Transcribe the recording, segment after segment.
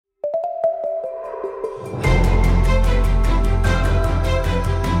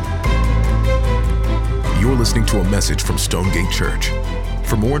You're listening to a message from Stonegate Church.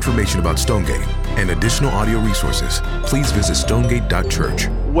 For more information about Stonegate and additional audio resources, please visit stonegate.church.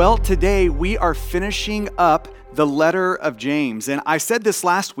 Well, today we are finishing up the letter of James. And I said this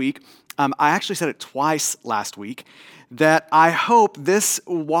last week, I actually said it twice last week, that I hope this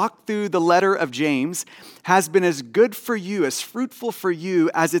walk through the letter of James has been as good for you, as fruitful for you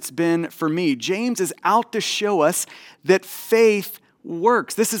as it's been for me. James is out to show us that faith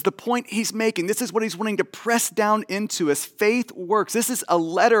works. This is the point he's making. This is what he's wanting to press down into us. Faith works. This is a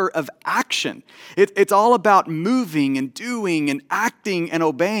letter of action. It's all about moving and doing and acting and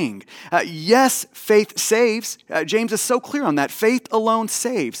obeying. Yes, faith saves. James is so clear on that. Faith alone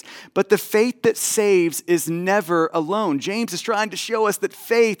saves. But the faith that saves is never alone. James is trying to show us that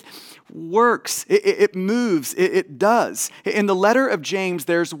faith works. It moves. It does. In the letter of James,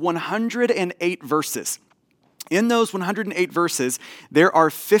 there's 108 verses. In those 108 verses, there are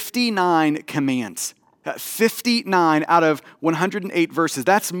 59 commands. 59 out of 108 verses.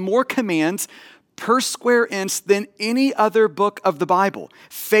 That's more commands per square inch than any other book of the Bible.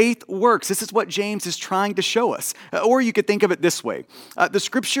 Faith works. This is what James is trying to show us. Or you could think of it this way. The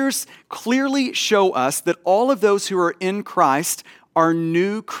scriptures clearly show us that all of those who are in Christ are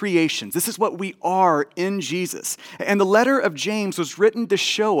new creations. This is what we are in Jesus. And the letter of James was written to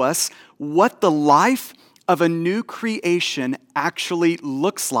show us what the life of a new creation actually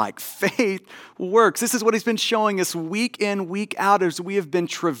looks like. Faith works. This is what he's been showing us week in, week out as we have been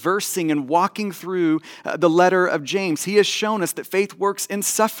traversing and walking through the letter of James. He has shown us that faith works in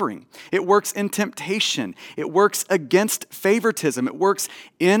suffering. It works in temptation. It works against favoritism. It works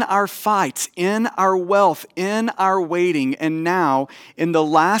in our fights, in our wealth, in our waiting. And now, in the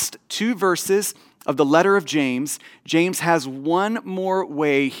last two verses of the letter of James, James has one more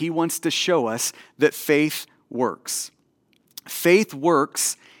way he wants to show us that faith works. Faith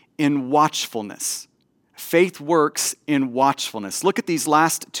works in watchfulness. Faith works in watchfulness. Look at these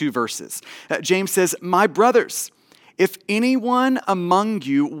last two verses. James says, "My brothers, if anyone among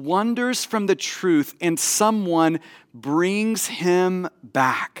you wanders from the truth and someone brings him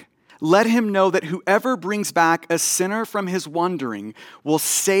back, let him know that whoever brings back a sinner from his wandering will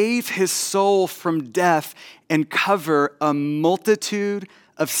save his soul from death and cover a multitude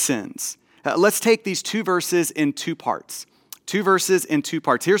of sins." Let's take these two verses in two parts. Two verses in two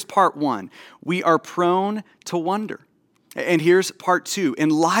parts. Here's part one. We are prone to wonder. And here's part two. In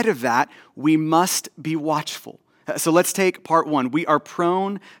light of that, we must be watchful. So let's take part one. We are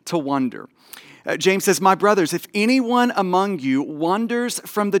prone to wonder. James says, "My brothers, if anyone among you wanders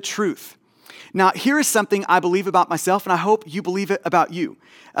from the truth." Now, here is something I believe about myself, and I hope you believe it about you.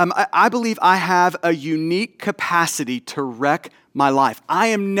 I believe I have a unique capacity to wreck my life. I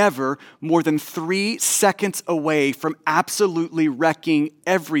am never more than 3 seconds away from absolutely wrecking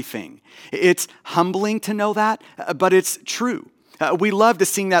everything. It's humbling to know that, but it's true. We love to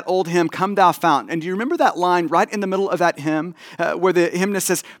sing that old hymn, "Come Thou Fount." And do you remember that line right in the middle of that hymn where the hymnist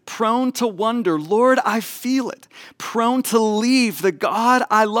says, "Prone to wonder, Lord, I feel it. Prone to leave the God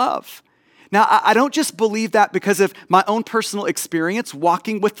I love." Now, I don't just believe that because of my own personal experience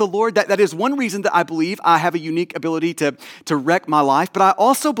walking with the Lord. That is one reason that I believe I have a unique ability to wreck my life. But I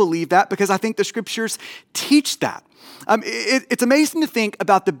also believe that because I think the scriptures teach that. It's amazing to think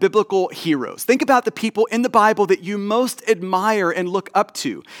about the biblical heroes. Think about the people in the Bible that you most admire and look up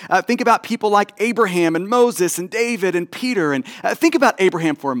to. Think about people like Abraham and Moses and David and Peter. And think about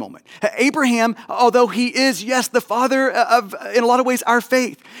Abraham for a moment. Abraham, although he is, yes, the father of, in a lot of ways, our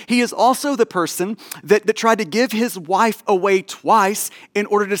faith, he is also the person that tried to give his wife away twice in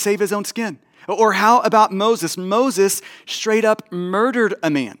order to save his own skin. Or how about Moses? Moses straight up murdered a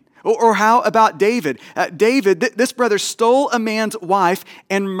man. Or how about David? David, this brother stole a man's wife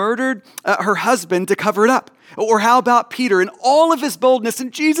and murdered her husband to cover it up. Or how about Peter in all of his boldness?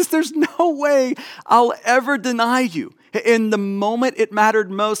 And Jesus, there's no way I'll ever deny you. In the moment it mattered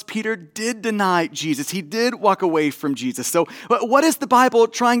most, Peter did deny Jesus. He did walk away from Jesus. So what is the Bible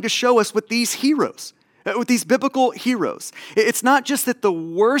trying to show us with these heroes? With these biblical heroes? It's not just that the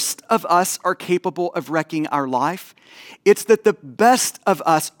worst of us are capable of wrecking our life. It's that the best of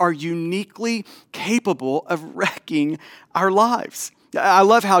us are uniquely capable of wrecking our lives. I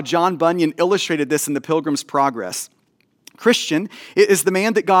love how John Bunyan illustrated this in The Pilgrim's Progress. Christian is the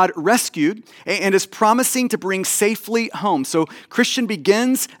man that God rescued and is promising to bring safely home. So Christian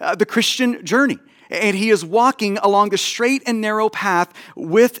begins the Christian journey. And he is walking along the straight and narrow path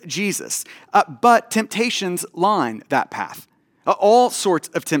with Jesus. But temptations line that path. All sorts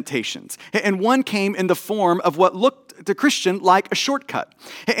of temptations. And one came in the form of what looked to Christian like a shortcut.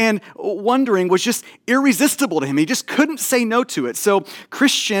 And wondering was just irresistible to him. He just couldn't say no to it. So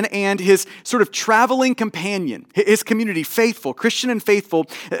Christian and his sort of traveling companion, his community, Faithful, Christian and Faithful,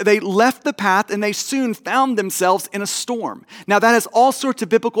 they left the path and they soon found themselves in a storm. Now that has all sorts of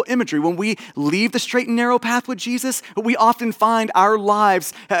biblical imagery. When we leave the straight and narrow path with Jesus, we often find our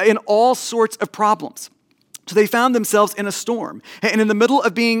lives in all sorts of problems. So they found themselves in a storm. And in the middle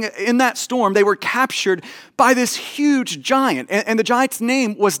of being in that storm, they were captured by this huge giant. And the giant's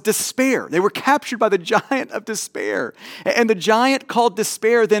name was Despair. They were captured by the giant of despair. And the giant called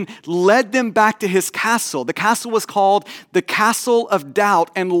Despair then led them back to his castle. The castle was called the Castle of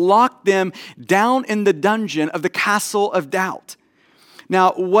Doubt and locked them down in the dungeon of the Castle of Doubt.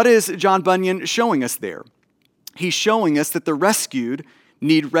 Now, what is John Bunyan showing us there? He's showing us that the rescued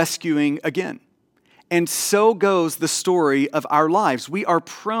need rescuing again. And so goes the story of our lives. We are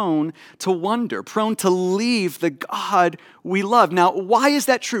prone to wonder, prone to leave the God we love. Now, why is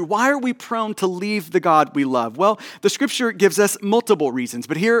that true? Why are we prone to leave the God we love? Well, the scripture gives us multiple reasons,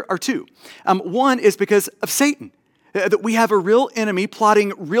 but here are two. One is because of Satan. That we have a real enemy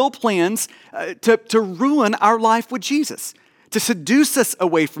plotting real plans to ruin our life with Jesus, to seduce us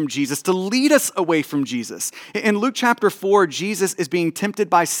away from Jesus, to lead us away from Jesus. In Luke chapter 4, Jesus is being tempted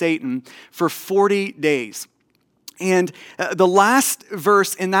by Satan for 40 days. And the last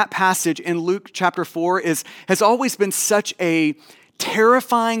verse in that passage in Luke chapter 4 has always been such a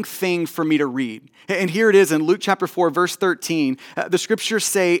terrifying thing for me to read. And here it is in Luke chapter 4, verse 13. The scriptures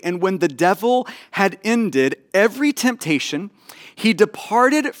say, "And when the devil had ended every temptation, he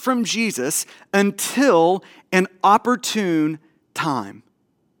departed from Jesus until an opportune time."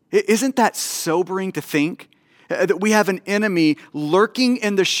 Isn't that sobering to think? That we have an enemy lurking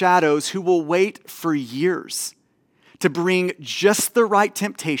in the shadows who will wait for years to bring just the right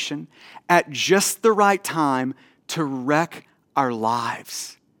temptation at just the right time to wreck our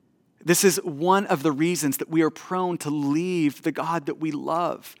lives. This is one of the reasons that we are prone to leave the God that we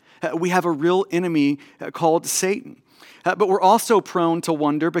love. We have a real enemy called Satan. But we're also prone to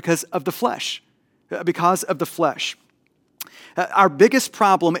wonder because of the flesh. Because of the flesh. Our biggest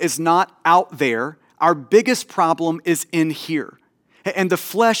problem is not out there. Our biggest problem is in here. And the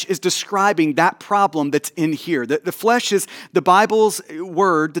flesh is describing that problem that's in here. The flesh is the Bible's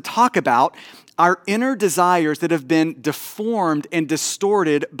word to talk about our inner desires that have been deformed and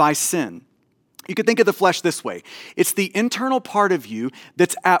distorted by sin. You could think of the flesh this way. It's the internal part of you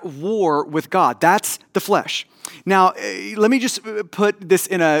that's at war with God. That's the flesh. Now, let me just put this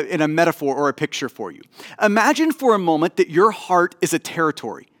in a metaphor or a picture for you. Imagine for a moment that your heart is a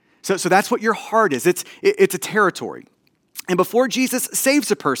territory. So that's what your heart is. It's a territory. And before Jesus saves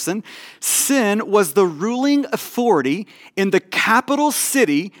a person, sin was the ruling authority in the capital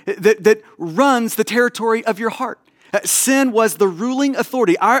city that runs the territory of your heart. Sin was the ruling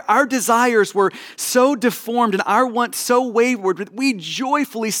authority. Our desires were so deformed and our wants so wayward that we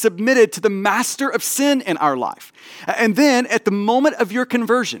joyfully submitted to the master of sin in our life. And then at the moment of your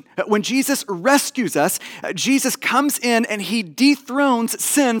conversion, when Jesus rescues us, Jesus comes in and he dethrones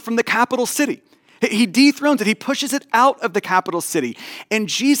sin from the capital city. He dethrones it. He pushes it out of the capital city. And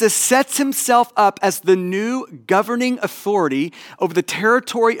Jesus sets himself up as the new governing authority over the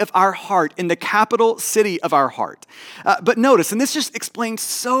territory of our heart in the capital city of our heart. But notice, and this just explains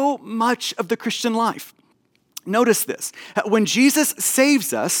so much of the Christian life. Notice this. When Jesus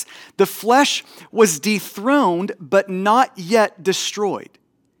saves us, the flesh was dethroned but not yet destroyed.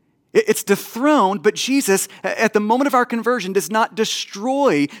 It's dethroned, but Jesus, at the moment of our conversion, does not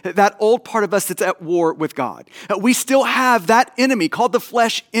destroy that old part of us that's at war with God. We still have that enemy called the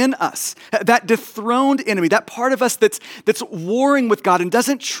flesh in us, that dethroned enemy, that part of us that's warring with God and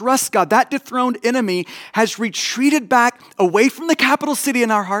doesn't trust God. That dethroned enemy has retreated back away from the capital city in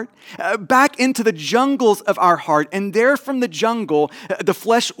our heart, back into the jungles of our heart, and there from the jungle, the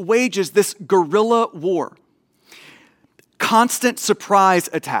flesh wages this guerrilla war. Constant surprise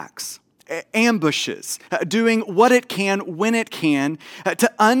attacks, ambushes, doing what it can, when it can, to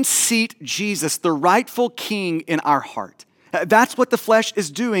unseat Jesus, the rightful king in our heart. That's what the flesh is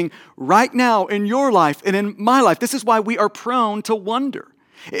doing right now in your life and in my life. This is why we are prone to wonder.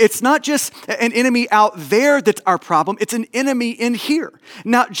 It's not just an enemy out there that's our problem, it's an enemy in here.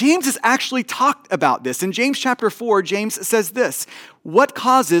 Now, James has actually talked about this. In James chapter 4, James says this, "What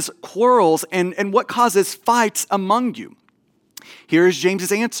causes quarrels and what causes fights among you?" Here is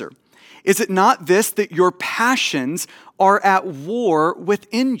James's answer. "Is it not this, that your passions are at war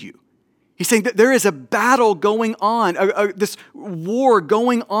within you?" He's saying that there is a battle going on, this war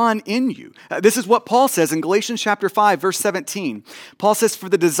going on in you. This is what Paul says in Galatians chapter 5, verse 17. Paul says, "For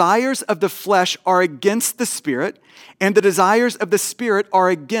the desires of the flesh are against the Spirit, and the desires of the Spirit are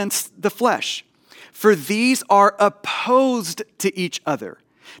against the flesh. For these are opposed to each other,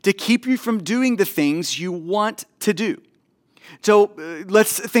 to keep you from doing the things you want to do." So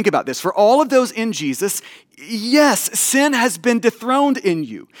let's think about this. For all of those in Jesus, yes, sin has been dethroned in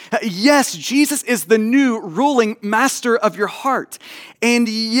you. Yes, Jesus is the new ruling master of your heart. And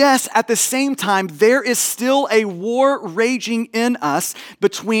yes, at the same time, there is still a war raging in us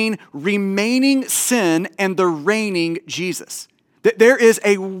between remaining sin and the reigning Jesus. There is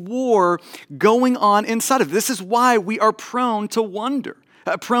a war going on inside of it. This is why we are prone to wonder,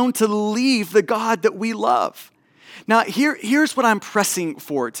 prone to leave the God that we love. Now, here's what I'm pressing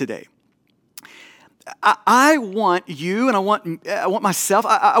for today. I want you, and I want myself,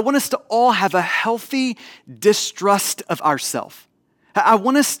 I want us to all have a healthy distrust of ourselves. I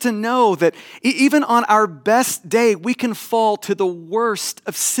want us to know that even on our best day, we can fall to the worst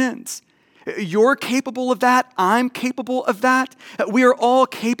of sins. You're capable of that. I'm capable of that. We are all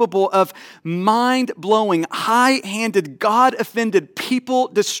capable of mind-blowing, high-handed, God-offended,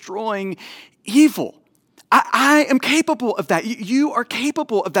 people-destroying evil. I am capable of that. You are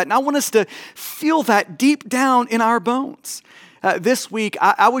capable of that. And I want us to feel that deep down in our bones. This week,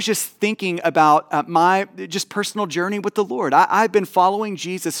 I was just thinking about my just personal journey with the Lord. I've been following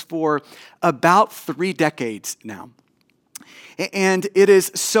Jesus for about 3 decades now. And it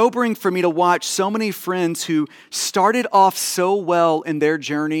is sobering for me to watch so many friends who started off so well in their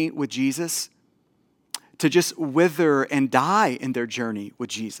journey with Jesus to just wither and die in their journey with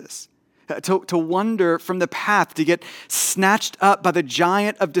Jesus. To wander from the path, to get snatched up by the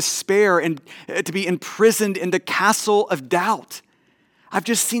giant of despair and to be imprisoned in the castle of doubt. I've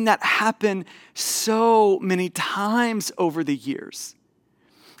just seen that happen so many times over the years.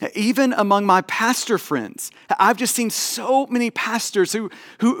 Even among my pastor friends, I've just seen so many pastors who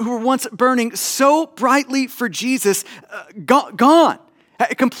were once burning so brightly for Jesus, gone.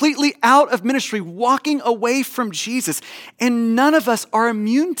 Completely out of ministry, walking away from Jesus. And none of us are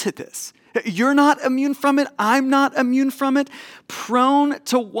immune to this. You're not immune from it. I'm not immune from it. Prone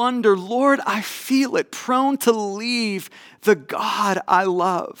to wonder, Lord, I feel it. Prone to leave the God I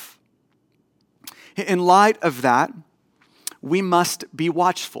love. In light of that, we must be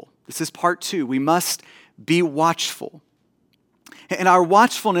watchful. This is part 2. We must be watchful. And our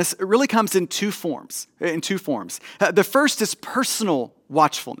watchfulness really comes in two forms. The first is personal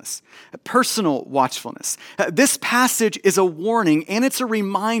watchfulness. Personal watchfulness. This passage is a warning and it's a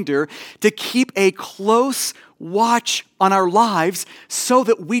reminder to keep a close watch on our lives so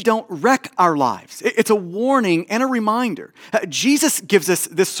that we don't wreck our lives. It's a warning and a reminder. Jesus gives us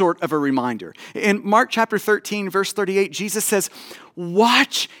this sort of a reminder. In Mark chapter 13, verse 38, Jesus says,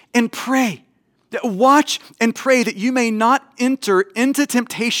 "Watch and pray. Watch and pray that you may not enter into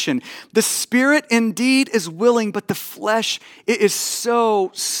temptation. The spirit indeed is willing, but the flesh is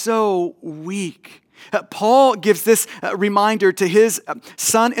so weak." Paul gives this reminder to his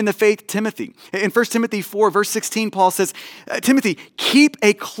son in the faith, Timothy. In 1 Timothy 4, verse 16, Paul says, "Timothy, keep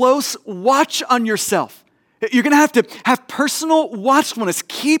a close watch on yourself." You're going to have personal watchfulness.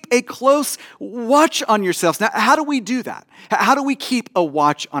 Keep a close watch on yourselves. Now, how do we do that? How do we keep a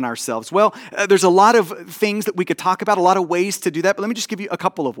watch on ourselves? Well, there's a lot of things that we could talk about, a lot of ways to do that, but let me just give you a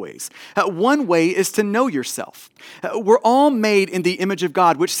couple of ways. One way is to know yourself. We're all made in the image of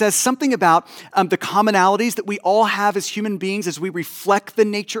God, which says something about the commonalities that we all have as human beings as we reflect the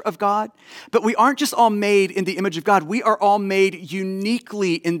nature of God. But we aren't just all made in the image of God. We are all made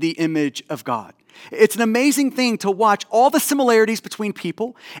uniquely in the image of God. It's an amazing thing to watch all the similarities between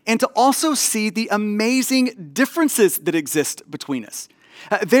people and to also see the amazing differences that exist between us.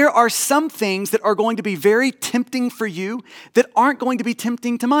 There are some things that are going to be very tempting for you that aren't going to be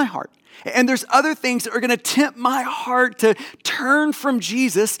tempting to my heart. And there's other things that are going to tempt my heart to turn from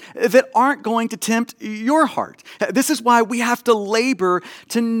Jesus that aren't going to tempt your heart. This is why we have to labor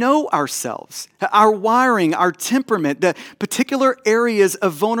to know ourselves, our wiring, our temperament, the particular areas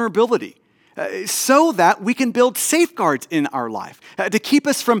of vulnerability. So that we can build safeguards in our life to keep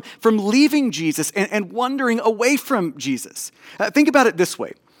us from leaving Jesus and wandering away from Jesus. Think about it this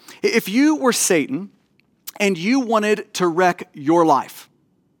way. If you were Satan and you wanted to wreck your life,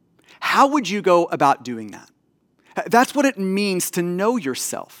 how would you go about doing that? That's what it means to know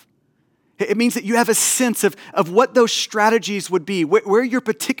yourself. It means that you have a sense of what those strategies would be, where your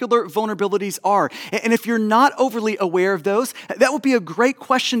particular vulnerabilities are. And if you're not overly aware of those, that would be a great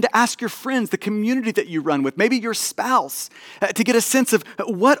question to ask your friends, the community that you run with, maybe your spouse, to get a sense of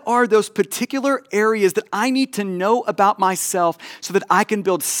what are those particular areas that I need to know about myself so that I can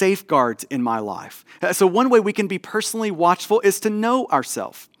build safeguards in my life. So one way we can be personally watchful is to know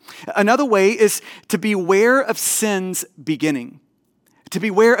ourselves. Another way is to beware of sin's beginning. To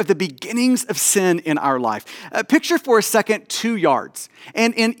beware of the beginnings of sin in our life. Picture for a second 2 yards.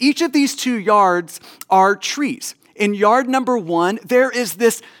 And in each of these 2 yards are trees. In yard number 1, there is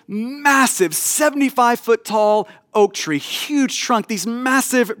this massive 75-foot tall oak tree, huge trunk, these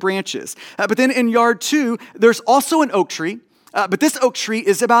massive branches. But then in yard 2, there's also an oak tree, but this oak tree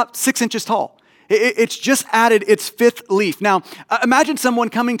is about 6 inches tall. It's just added its 5th leaf. Now, imagine someone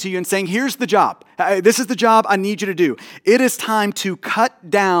coming to you and saying, here's the job. This is the job I need you to do. It is time to cut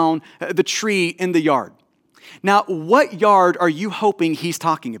down the tree in the yard. Now, what yard are you hoping he's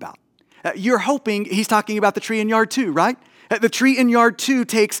talking about? You're hoping he's talking about the tree in yard 2, right? The tree in yard 2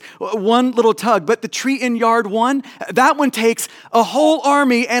 takes one little tug, but the tree in yard 1, that one takes a whole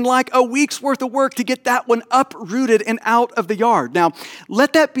army and like a week's worth of work to get that one uprooted and out of the yard. Now,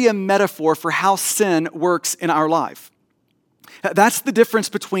 let that be a metaphor for how sin works in our life. That's the difference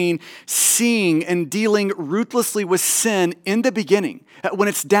between seeing and dealing ruthlessly with sin in the beginning, when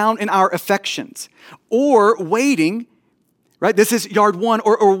it's down in our affections, or waiting. Right? This is yard 1,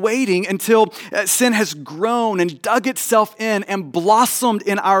 or waiting until sin has grown and dug itself in and blossomed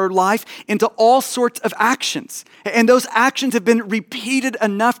in our life into all sorts of actions. And those actions have been repeated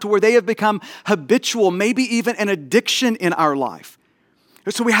enough to where they have become habitual, maybe even an addiction in our life.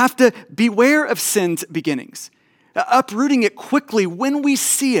 So we have to beware of sin's beginnings, uprooting it quickly when we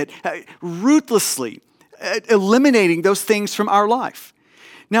see it, ruthlessly eliminating those things from our life.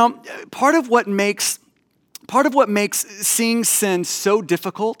 Now, part of what makes seeing sin so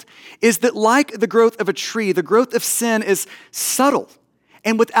difficult is that, like the growth of a tree, the growth of sin is subtle.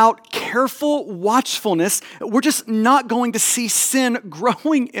 And without careful watchfulness, we're just not going to see sin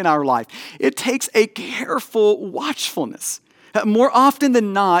growing in our life. It takes a careful watchfulness. More often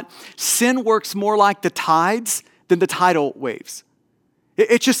than not, sin works more like the tides than the tidal waves.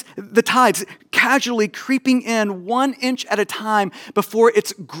 It's just the tides casually creeping in 1 inch at a time before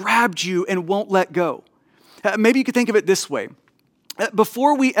it's grabbed you and won't let go. Maybe you could think of it this way.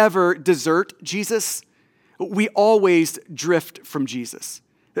 Before we ever desert Jesus, we always drift from Jesus.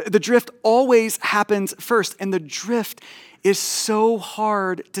 The drift always happens first, and the drift is so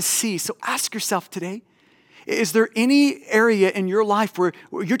hard to see. So ask yourself today, is there any area in your life where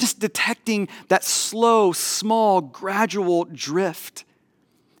you're just detecting that slow, small, gradual drift?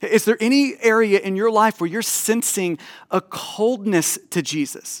 Is there any area in your life where you're sensing a coldness to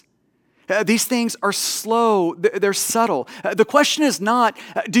Jesus? These things are slow, they're subtle. The question is not,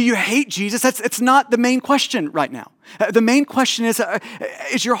 do you hate Jesus? It's not the main question right now. The main question is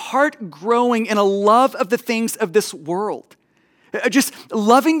your heart growing in a love of the things of this world? Just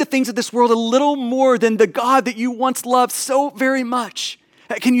loving the things of this world a little more than the God that you once loved so very much.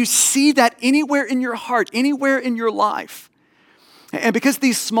 Can you see that anywhere in your heart, anywhere in your life? And because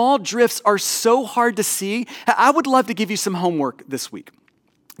these small drifts are so hard to see, I would love to give you some homework this week.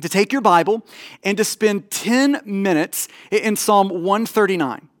 To take your Bible and to spend 10 minutes in Psalm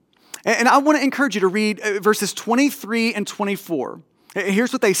 139. And I want to encourage you to read verses 23 and 24.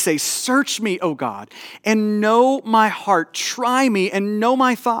 Here's what they say. Search me, O God, and know my heart. Try me and know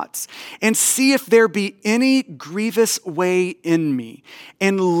my thoughts, and see if there be any grievous way in me,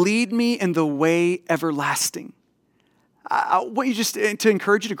 and lead me in the way everlasting. I want you just to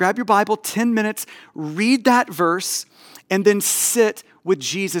encourage you to grab your Bible, 10 minutes, read that verse, and then sit with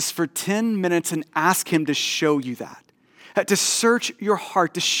Jesus for 10 minutes and ask him to show you that, to search your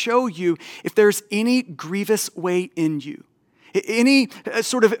heart, to show you if there's any grievous way in you, any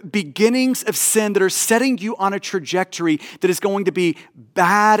sort of beginnings of sin that are setting you on a trajectory that is going to be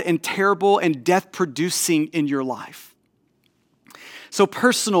bad and terrible and death-producing in your life. So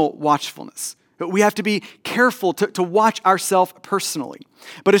personal watchfulness. We have to be careful to watch ourselves personally.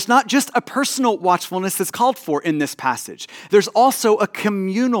 But it's not just a personal watchfulness that's called for in this passage. There's also a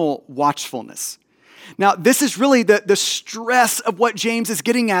communal watchfulness. Now, this is really the stress of what James is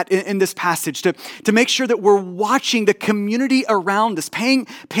getting at in this passage, to make sure that we're watching the community around us, paying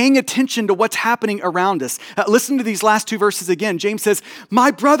attention to what's happening around us. Listen to these last 2 verses again. James says, "My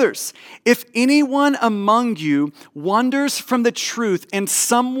brothers, if anyone among you wanders from the truth and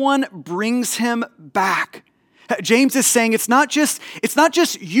someone brings him back." James is saying it's not just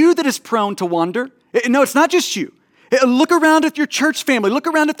you that is prone to wander. No, it's not just you. Look around at your church family. Look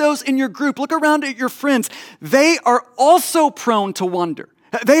around at those in your group. Look around at your friends. They are also prone to wonder.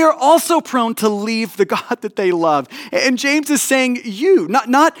 They are also prone to leave the God that they love. And James is saying you,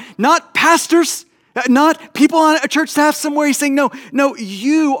 not pastors, not people on a church staff somewhere. He's saying, no,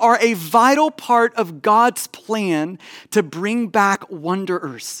 you are a vital part of God's plan to bring back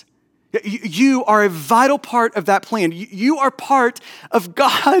wanderers. You are a vital part of that plan. You are part of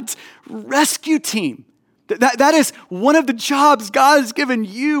God's rescue team. That is one of the jobs God has given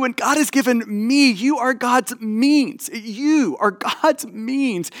you and God has given me. You are God's means. You are God's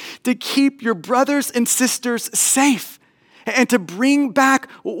means to keep your brothers and sisters safe and to bring back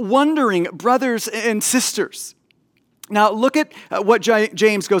wandering brothers and sisters. Now look at what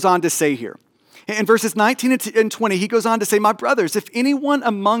James goes on to say here. In verses 19 and 20, he goes on to say, my brothers, if anyone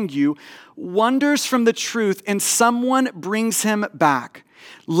among you wanders from the truth and someone brings him back,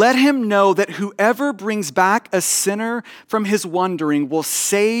 let him know that whoever brings back a sinner from his wandering will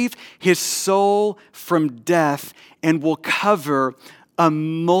save his soul from death and will cover a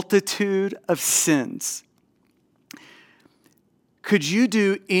multitude of sins. Could you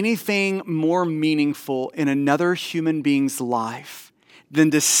do anything more meaningful in another human being's life than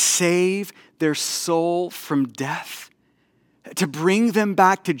to save their soul from death? To bring them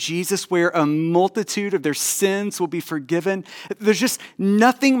back to Jesus where a multitude of their sins will be forgiven? There's just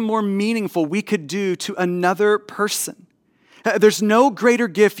nothing more meaningful we could do to another person. There's no greater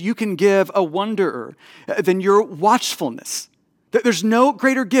gift you can give a wanderer than your watchfulness. There's no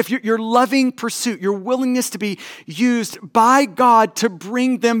greater gift, your loving pursuit, your willingness to be used by God to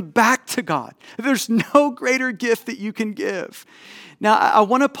bring them back to God. There's no greater gift that you can give. Now, I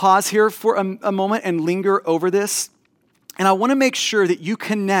want to pause here for a moment and linger over this. And I want to make sure that you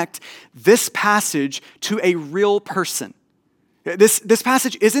connect this passage to a real person. This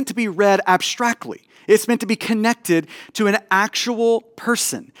passage isn't to be read abstractly. It's meant to be connected to an actual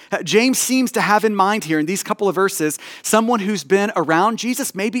person. James seems to have in mind here in these couple of verses someone who's been around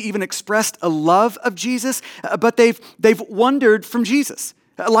Jesus, maybe even expressed a love of Jesus, but they've wandered from Jesus.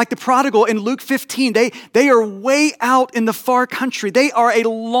 Like the prodigal in Luke 15, they are way out in the far country. They are a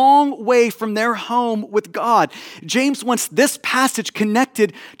long way from their home with God. James wants this passage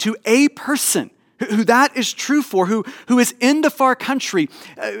connected to a person who that is true for, who is in the far country,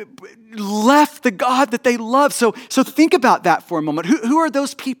 left the God that they love. So think about that for a moment. Who are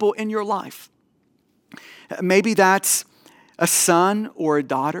those people in your life? Maybe that's a son or a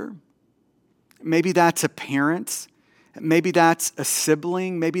daughter. Maybe that's a parent. Maybe that's a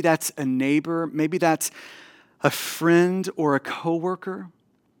sibling. Maybe that's a neighbor. Maybe that's a friend or a coworker.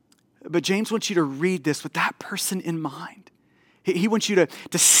 But James wants you to read this with that person in mind. He wants you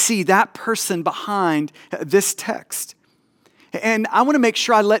to see that person behind this text. And I want to make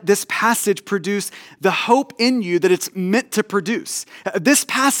sure I let this passage produce the hope in you that it's meant to produce. This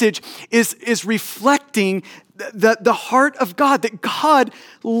passage is reflecting the heart of God, that God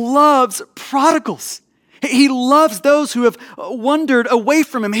loves prodigals. He loves those who have wandered away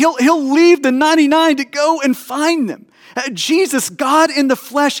from him. He'll leave the 99 to go and find them. Jesus, God in the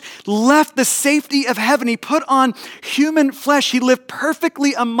flesh, left the safety of heaven. He put on human flesh. He lived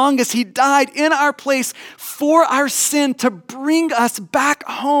perfectly among us. He died in our place for our sin to bring us back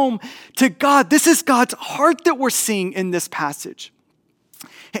home to God. This is God's heart that we're seeing in this passage.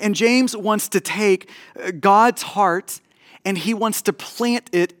 And James wants to take God's heart and he wants to plant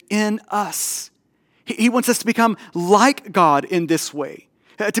it in us. He wants us to become like God in this way,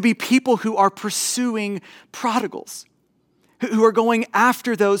 to be people who are pursuing prodigals, who are going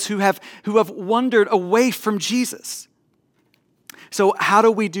after those who have wandered away from Jesus. So how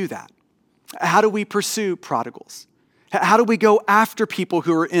do we do that? How do we pursue prodigals? How do we go after people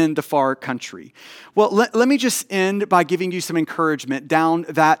who are in the far country? Well, let me just end by giving you some encouragement down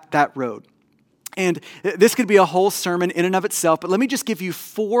that road. And this could be a whole sermon in and of itself, but let me just give you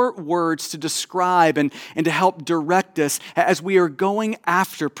 4 words to describe and to help direct us as we are going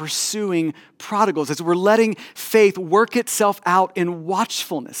after pursuing prodigals, as we're letting faith work itself out in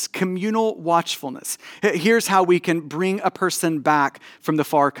watchfulness, communal watchfulness. Here's how we can bring a person back from the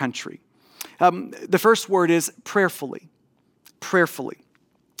far country. The first word is prayerfully. Prayerfully.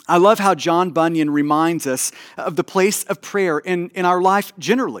 I love how John Bunyan reminds us of the place of prayer in our life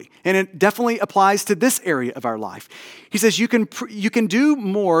generally, and it definitely applies to this area of our life. He says you can do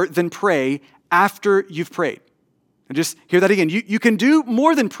more than pray after you've prayed. And just hear that again. You can do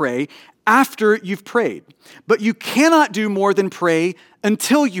more than pray after you've prayed, but you cannot do more than pray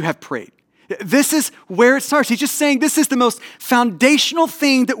until you have prayed. This is where it starts. He's just saying this is the most foundational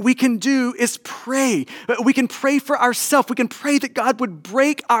thing that we can do is pray. We can pray for ourselves. We can pray that God would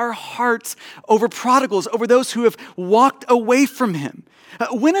break our hearts over prodigals, over those who have walked away from him.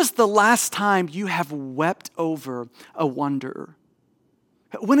 When is the last time you have wept over a wanderer?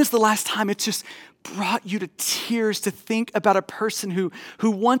 When is the last time it's just brought you to tears to think about a person who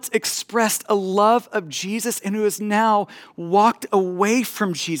once expressed a love of Jesus and who has now walked away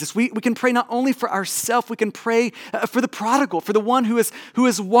from Jesus? We can pray not only for ourselves, we can pray for the prodigal, for the one who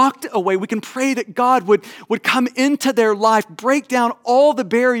has walked away. We can pray that God would come into their life, break down all the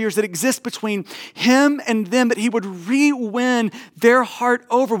barriers that exist between him and them, that he would re-win their heart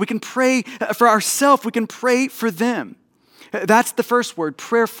over. We can pray for ourselves, we can pray for them. That's the first word,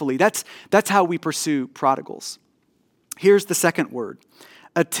 prayerfully. That's how we pursue prodigals. Here's the second word,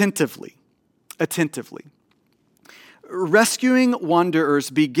 attentively. Attentively. Rescuing wanderers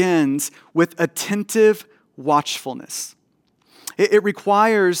begins with attentive watchfulness. It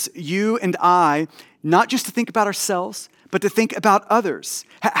requires you and I not just to think about ourselves, but to think about others.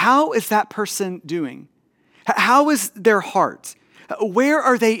 How is that person doing? How is their heart? Where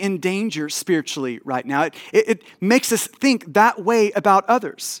are they in danger spiritually right now? It makes us think that way about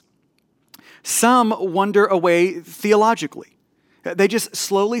others. Some wander away theologically. They just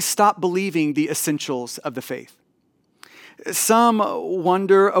slowly stop believing the essentials of the faith. Some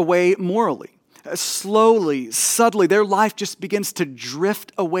wander away morally. Slowly, subtly, their life just begins to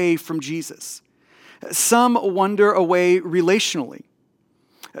drift away from Jesus. Some wander away relationally.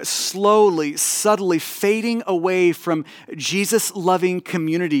 Slowly, subtly fading away from Jesus-loving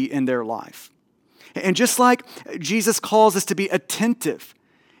community in their life. And just like Jesus calls us to be attentive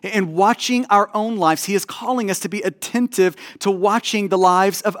in watching our own lives, he is calling us to be attentive to watching the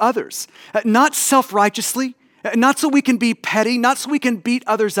lives of others. Not self-righteously, not so we can be petty, not so we can beat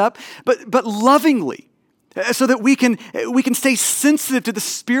others up, but lovingly, so that we can stay sensitive to the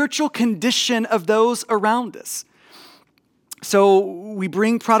spiritual condition of those around us. So we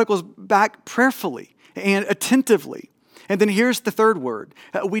bring prodigals back prayerfully and attentively. And then here's the third word.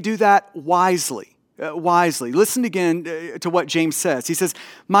 We do that wisely. Wisely. Listen again to what James says. He says,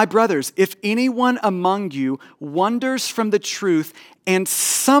 "My brothers, if anyone among you wanders from the truth and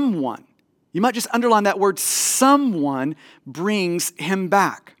someone," you might just underline that word, someone brings him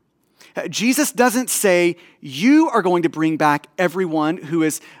back. Jesus doesn't say you are going to bring back everyone who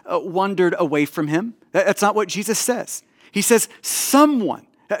has wandered away from him. That's not what Jesus says. He says, someone,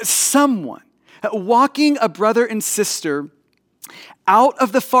 walking a brother and sister out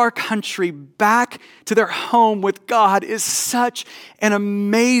of the far country back to their home with God is such an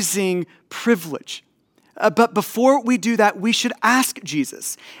amazing privilege. But before we do that, we should ask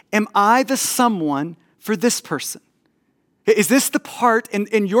Jesus, am I the someone for this person? Is this the part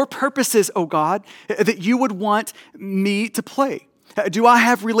in your purposes, oh God, that you would want me to play? Do I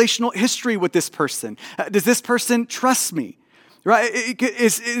have relational history with this person? Does this person trust me? Right?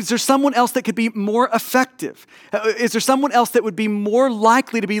 Is there someone else that could be more effective? Is there someone else that would be more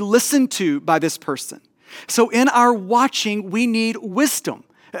likely to be listened to by this person? So in our watching, we need wisdom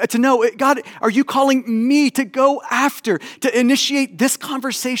to know, God, are you calling me to go after, to initiate this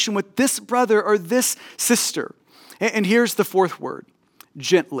conversation with this brother or this sister? And here's the fourth word,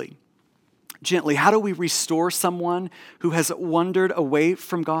 gently. Gently. How do we restore someone who has wandered away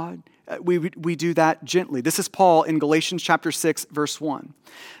from God? We do that gently. This is Paul in Galatians chapter 6, verse 1.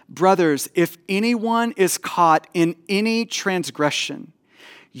 Brothers, if anyone is caught in any transgression,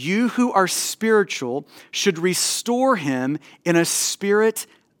 you who are spiritual should restore him in a spirit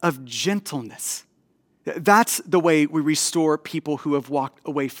of gentleness. That's the way we restore people who have walked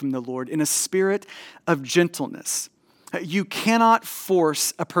away from the Lord, in a spirit of gentleness. You cannot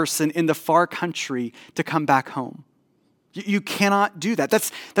force a person in the far country to come back home. You cannot do that.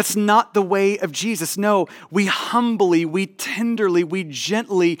 That's not the way of Jesus. No, we humbly, we tenderly, we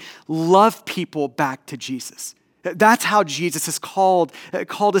gently love people back to Jesus. That's how Jesus has called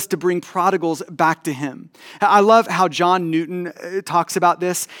us to bring prodigals back to him. I love how John Newton talks about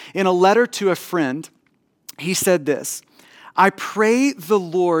this. In a letter to a friend, he said this, "I pray the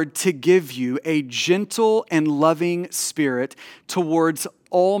Lord to give you a gentle and loving spirit towards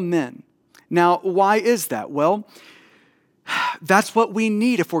all men." Now, why is that? Well, that's what we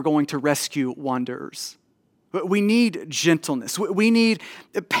need if we're going to rescue wanderers. We need gentleness. We need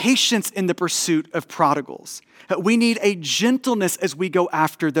patience in the pursuit of prodigals. We need a gentleness as we go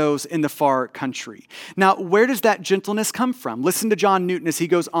after those in the far country. Now, where does that gentleness come from? Listen to John Newton as he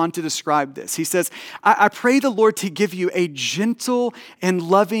goes on to describe this. He says, I pray the Lord to give you a gentle and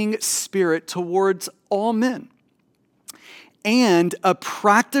loving spirit towards all men. and a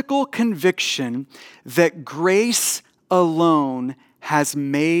practical conviction that grace alone has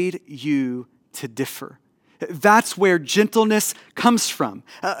made you to differ. That's where gentleness comes from.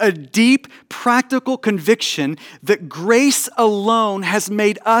 A deep, practical conviction that grace alone has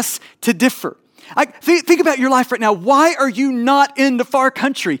made us to differ. Think about your life right now. Why are you not in the far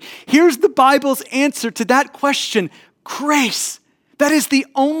country? Here's the Bible's answer to that question: grace. That is the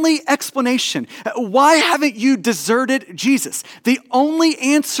only explanation. Why haven't you deserted Jesus? The only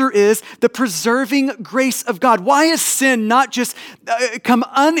answer is the preserving grace of God. Why has sin not just come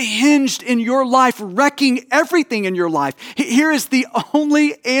unhinged in your life, wrecking everything in your life? Here is the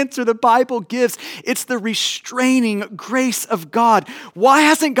only answer the Bible gives. It's the restraining grace of God. Why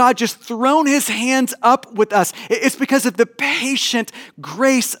hasn't God just thrown his hands up with us? It's because of the patient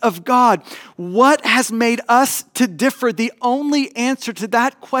grace of God. What has made us to differ? The only answer to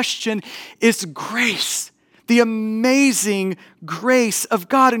that question is grace. The amazing grace of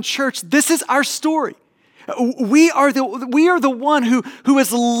God. And church, this is our story. We are the one who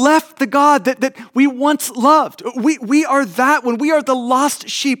has left the God that we once loved. We are that one. We are the lost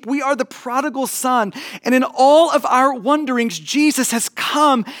sheep. We are the prodigal son. And in all of our wanderings, Jesus has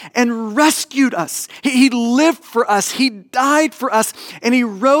come and rescued us. He lived for us. He died for us. And he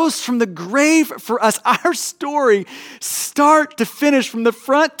rose from the grave for us. Our story, start to finish, from the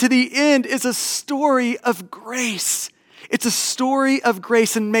front to the end, is a story of grace. It's a story of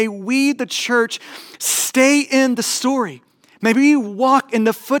grace, and may we, the church, stay in the story. May we walk in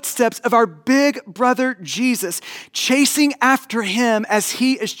the footsteps of our big brother Jesus, chasing after him as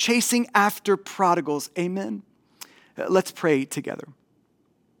he is chasing after prodigals. Amen. Let's pray together.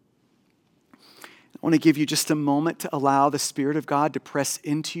 I want to give you just a moment to allow the Spirit of God to press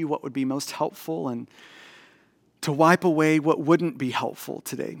into you what would be most helpful and to wipe away what wouldn't be helpful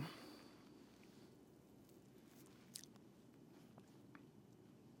today.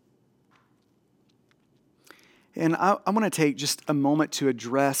 And I want to take just a moment to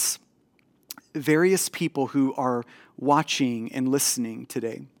address various people who are watching and listening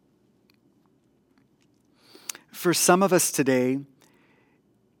today. For some of us today,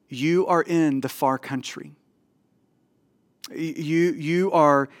 you are in the far country. You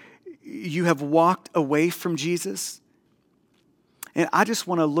have walked away from Jesus. And I just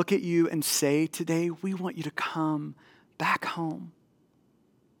want to look at you and say today, we want you to come back home.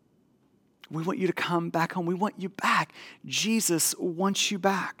 We want you to come back home. We want you back. Jesus wants you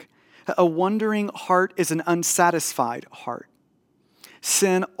back. A wandering heart is an unsatisfied heart.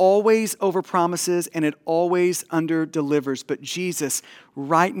 Sin always overpromises and it always underdelivers. But Jesus,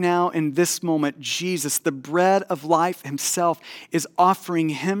 right now in this moment, Jesus, the bread of life himself, is offering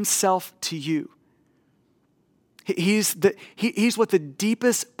himself to you. He's what the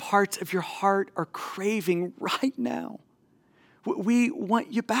deepest parts of your heart are craving right now. We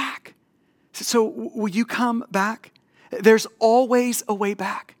want you back. So will you come back? There's always a way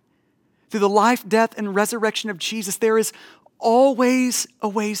back. Through the life, death, and resurrection of Jesus, there is always a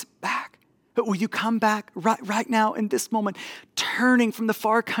ways back. But will you come back right now in this moment, turning from the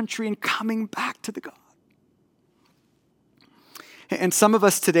far country and coming back to the God? And some of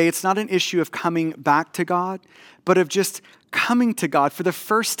us today, it's not an issue of coming back to God, but of just coming to God for the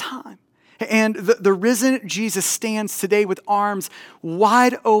first time. And the risen Jesus stands today with arms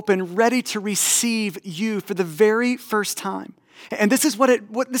wide open, ready to receive you for the very first time. And this is what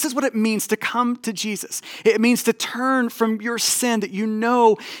it means to come to Jesus. It means to turn from your sin that you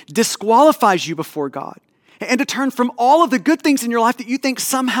know disqualifies you before God, and to turn from all of the good things in your life that you think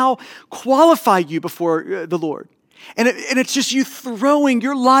somehow qualify you before the Lord. And it's just you throwing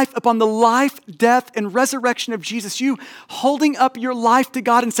your life upon the life, death, and resurrection of Jesus. You holding up your life to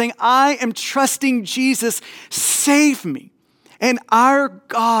God and saying, I am trusting Jesus, save me. And our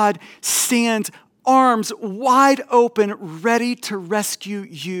God stands arms wide open, ready to rescue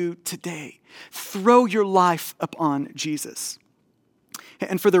you today. Throw your life upon Jesus.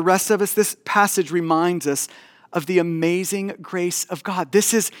 And for the rest of us, this passage reminds us of the amazing grace of God.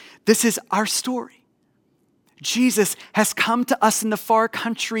 This is our story. Jesus has come to us in the far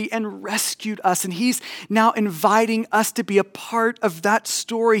country and rescued us, and he's now inviting us to be a part of that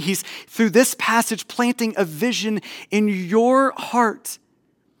story. He's, through this passage, planting a vision in your heart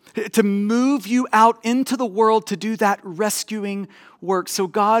to move you out into the world to do that rescuing work. So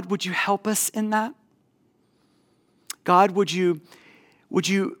God, would you help us in that? God, would you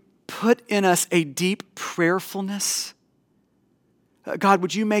put in us a deep prayerfulness? God,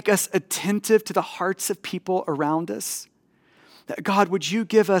 would you make us attentive to the hearts of people around us? God, would you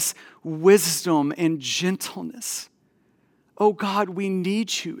give us wisdom and gentleness? Oh God, we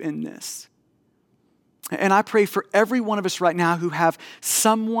need you in this. And I pray for every one of us right now who have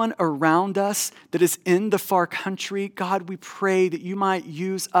someone around us that is in the far country. God, we pray that you might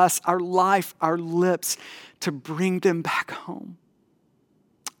use us, our life, our lips, to bring them back home.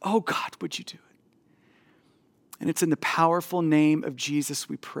 Oh God, would you do it? And it's in the powerful name of Jesus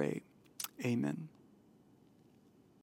we pray. Amen.